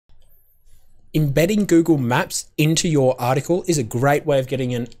embedding Google Maps into your article is a great way of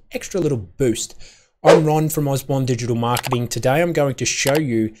getting an extra little boost. I'm Ron from Osborne Digital Marketing. Today I'm going to show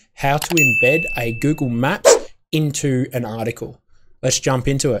you how to embed a Google Maps into an article. Let's jump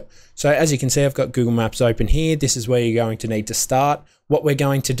into it. So as you can see, I've got Google Maps open here. This is where you're going to need to start. What we're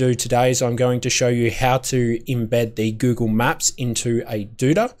going to do today is I'm going to show you how to embed the Google Maps into a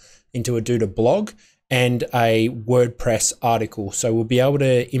Duda blog and a WordPress article. So we'll be able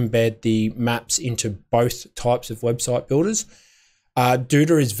to embed the maps into both types of website builders.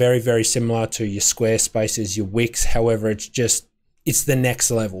 Duda is very, very similar to your Squarespaces, your Wix. However, it's the next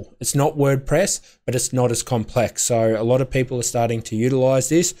level. It's not WordPress, but it's not as complex. So a lot of people are starting to utilize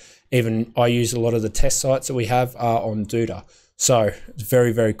this. Even I use a lot of the test sites that we have are on Duda. So it's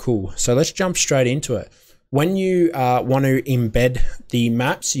very, very cool. So let's jump straight into it. When you want to embed the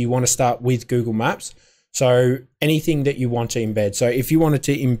maps, you want to start with Google Maps. So anything that you want to embed. So if you wanted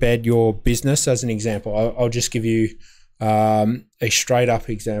to embed your business as an example, I'll just give you a straight up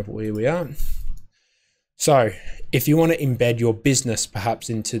example. Here we are. So if you want to embed your business perhaps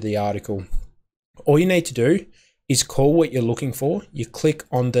into the article, all you need to do is call what you're looking for. You click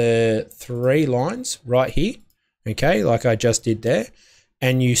on the three lines right here, okay, like I just did there,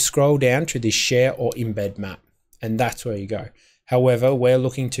 and you scroll down to the share or embed map, and that's where you go. However, we're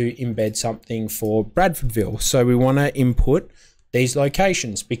looking to embed something for Bradfordville. So we want to input these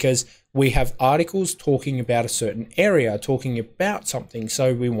locations because we have articles talking about a certain area, talking about something.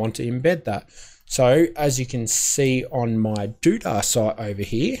 So we want to embed that. So as you can see on my Duda site over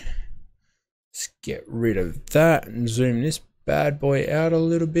here, let's get rid of that and zoom this bad boy out a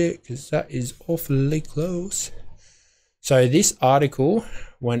little bit because that is awfully close. So this article,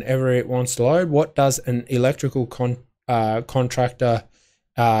 whenever it wants to load, what does an electrical contractor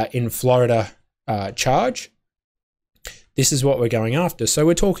in Florida charge? This is what we're going after. So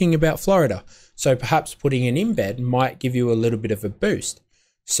we're talking about Florida. So perhaps putting an embed might give you a little bit of a boost.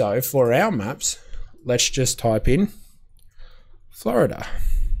 So for our maps, let's just type in Florida.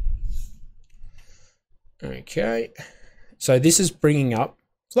 Okay. So this is bringing up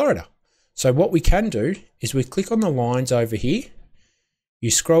Florida. So what we can do is we click on the lines over here.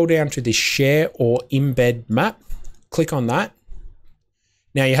 You scroll down to the share or embed map, click on that.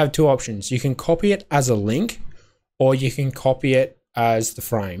 Now you have two options. You can copy it as a link or you can copy it as the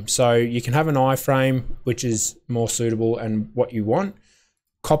frame. So you can have an iframe, which is more suitable and what you want.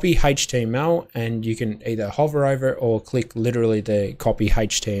 Copy HTML and you can either hover over it or click literally the copy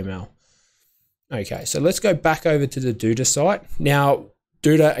HTML. Okay, so let's go back over to the Duda site. Now,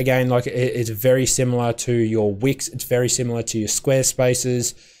 Duda, again, like it's very similar to your Wix. It's very similar to your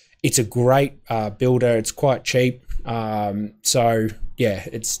Squarespaces. It's a great builder. It's quite cheap. So yeah,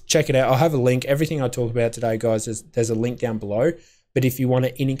 check it out. I'll have a link. Everything I talk about today, guys, there's a link down below. But if you want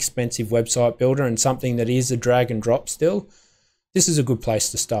an inexpensive website builder and something that is a drag and drop still, this is a good place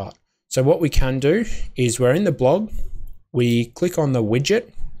to start. So what we can do is we're in the blog. We click on the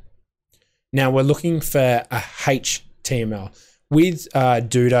widget. Now we're looking for a HTML. With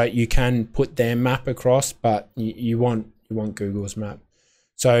Duda, you can put their map across, but you want Google's map.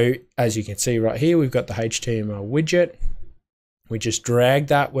 So as you can see right here, we've got the HTML widget. We just drag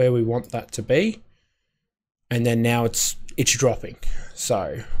that where we want that to be. And then now it's dropping.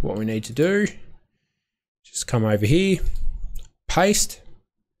 So what we need to do, just come over here, paste.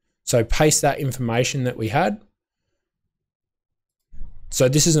 So paste that information that we had. So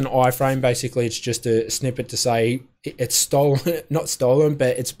this is an iframe. Basically, it's just a snippet to say it's stolen, not stolen,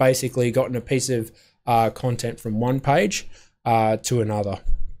 but it's basically gotten a piece of content from one page to another.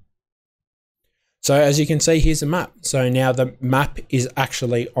 So as you can see, here's a map. So now the map is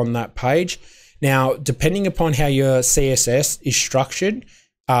actually on that page. Now, depending upon how your CSS is structured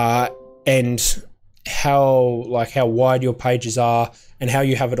and how wide your pages are and how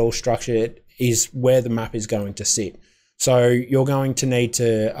you have it all structured is where the map is going to sit. So you're going to need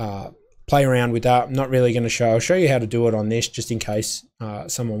to play around with that. I'm not really going to I'll show you how to do it on this just in case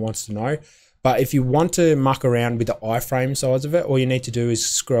someone wants to know. But if you want to muck around with the iframe size of it, all you need to do is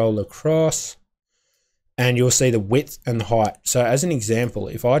scroll across and you'll see the width and the height. So as an example,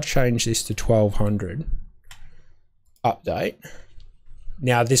 if I change this to 1200, update,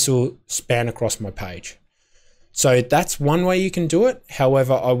 now this will span across my page. So that's one way you can do it.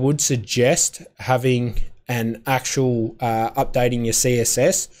 However, I would suggest having an actual updating your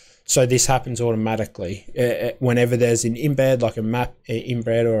CSS so this happens automatically. Whenever there's an embed, like a map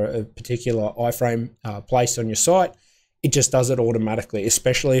embed or a particular iframe placed on your site, it just does it automatically,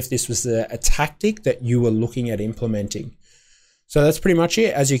 especially if this was a tactic that you were looking at implementing. So that's pretty much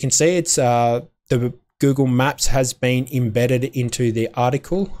it. As you can see, it's the Google Maps has been embedded into the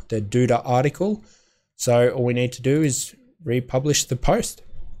article, the Duda article. So all we need to do is republish the post.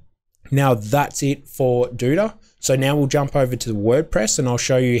 Now that's it for Duda. So now we'll jump over to the WordPress and I'll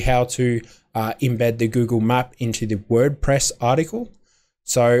show you how to embed the Google Map into the WordPress article.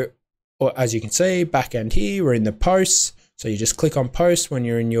 So as you can see, backend here, we're in the posts. So you just click on post when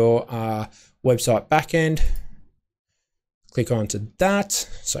you're in your website backend. Click onto that.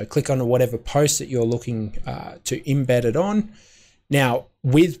 So click on whatever post that you're looking to embed it on. Now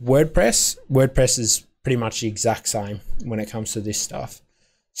with WordPress, WordPress is pretty much the exact same when it comes to this stuff.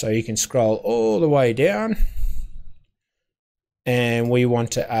 So you can scroll all the way down and we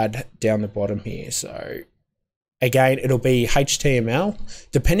want to add down the bottom here. So again, it'll be HTML,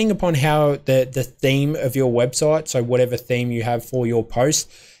 depending upon how the theme of your website, so whatever theme you have for your post,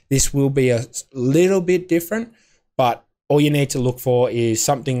 this will be a little bit different, but all you need to look for is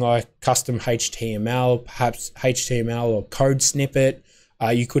something like custom HTML, perhaps HTML or code snippet.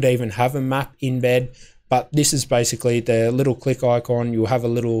 You could even have a map embed, but this is basically the little click icon. You'll have a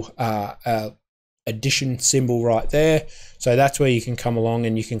little addition symbol right there. So that's where you can come along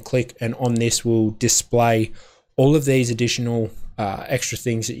and you can click, and on this will display all of these additional extra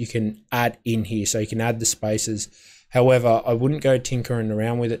things that you can add in here. So you can add the spaces. However, I wouldn't go tinkering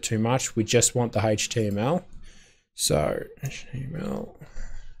around with it too much. We just want the HTML. So HTML.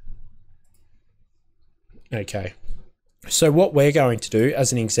 Okay. So what we're going to do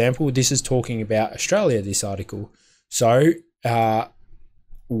as an example, this is talking about Australia, this article. So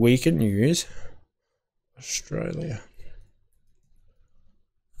we can use Australia.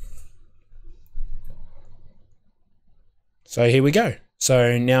 So here we go.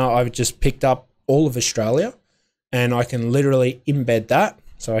 So now I've just picked up all of Australia and I can literally embed that.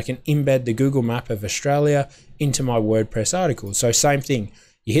 So I can embed the Google map of Australia into my WordPress article. So same thing,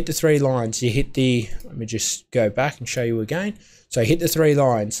 you hit the 3 lines, you hit the, let me just go back and show you again. So hit the 3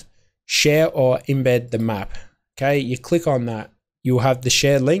 lines, share or embed the map. Okay, you click on that. You'll have the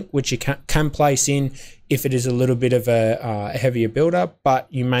share link, which you can place in if it is a little bit of a heavier builder, but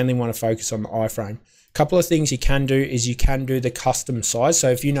you mainly want to focus on the iframe. Couple of things you can do is you can do the custom size. So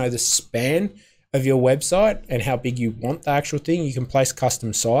if you know the span of your website and how big you want the actual thing, you can place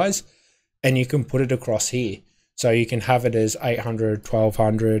custom size and you can put it across here. So you can have it as 800,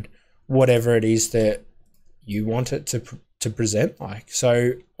 1200, whatever it is that you want it to present like.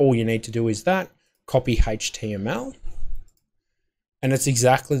 So all you need to do is that, copy HTML, and it's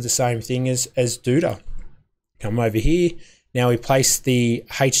exactly the same thing as Duda. Come over here. Now we place the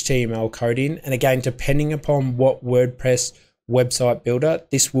HTML code in, and again, depending upon what WordPress website builder,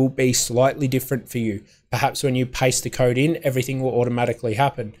 this will be slightly different for you. Perhaps when you paste the code in, everything will automatically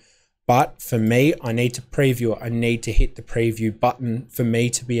happen. But for me, I need to preview it. I need to hit the preview button for me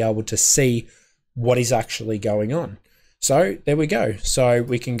to be able to see what is actually going on. So there we go. So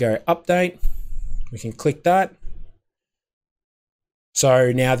we can go update, we can click that.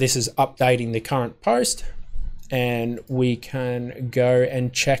 So now this is updating the current post. And we can go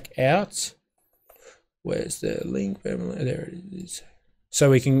and check out, where's the link? There it is. So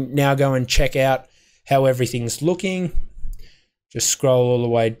we can now go and check out how everything's looking. Just scroll all the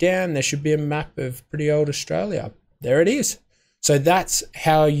way down. There should be a map of pretty old Australia. There it is. So that's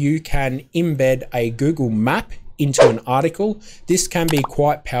how you can embed a Google map into an article. This can be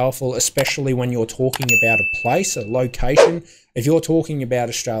quite powerful, especially when you're talking about a place, a location. If you're talking about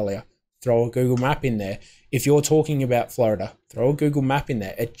Australia, throw a Google map in there. If you're talking about Florida, throw a Google map in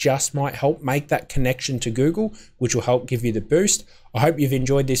there. It just might help make that connection to Google, which will help give you the boost. I hope you've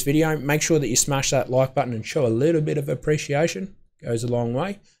enjoyed this video. Make sure that you smash that like button and show a little bit of appreciation. Goes a long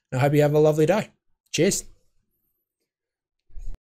way. And I hope you have a lovely day. Cheers.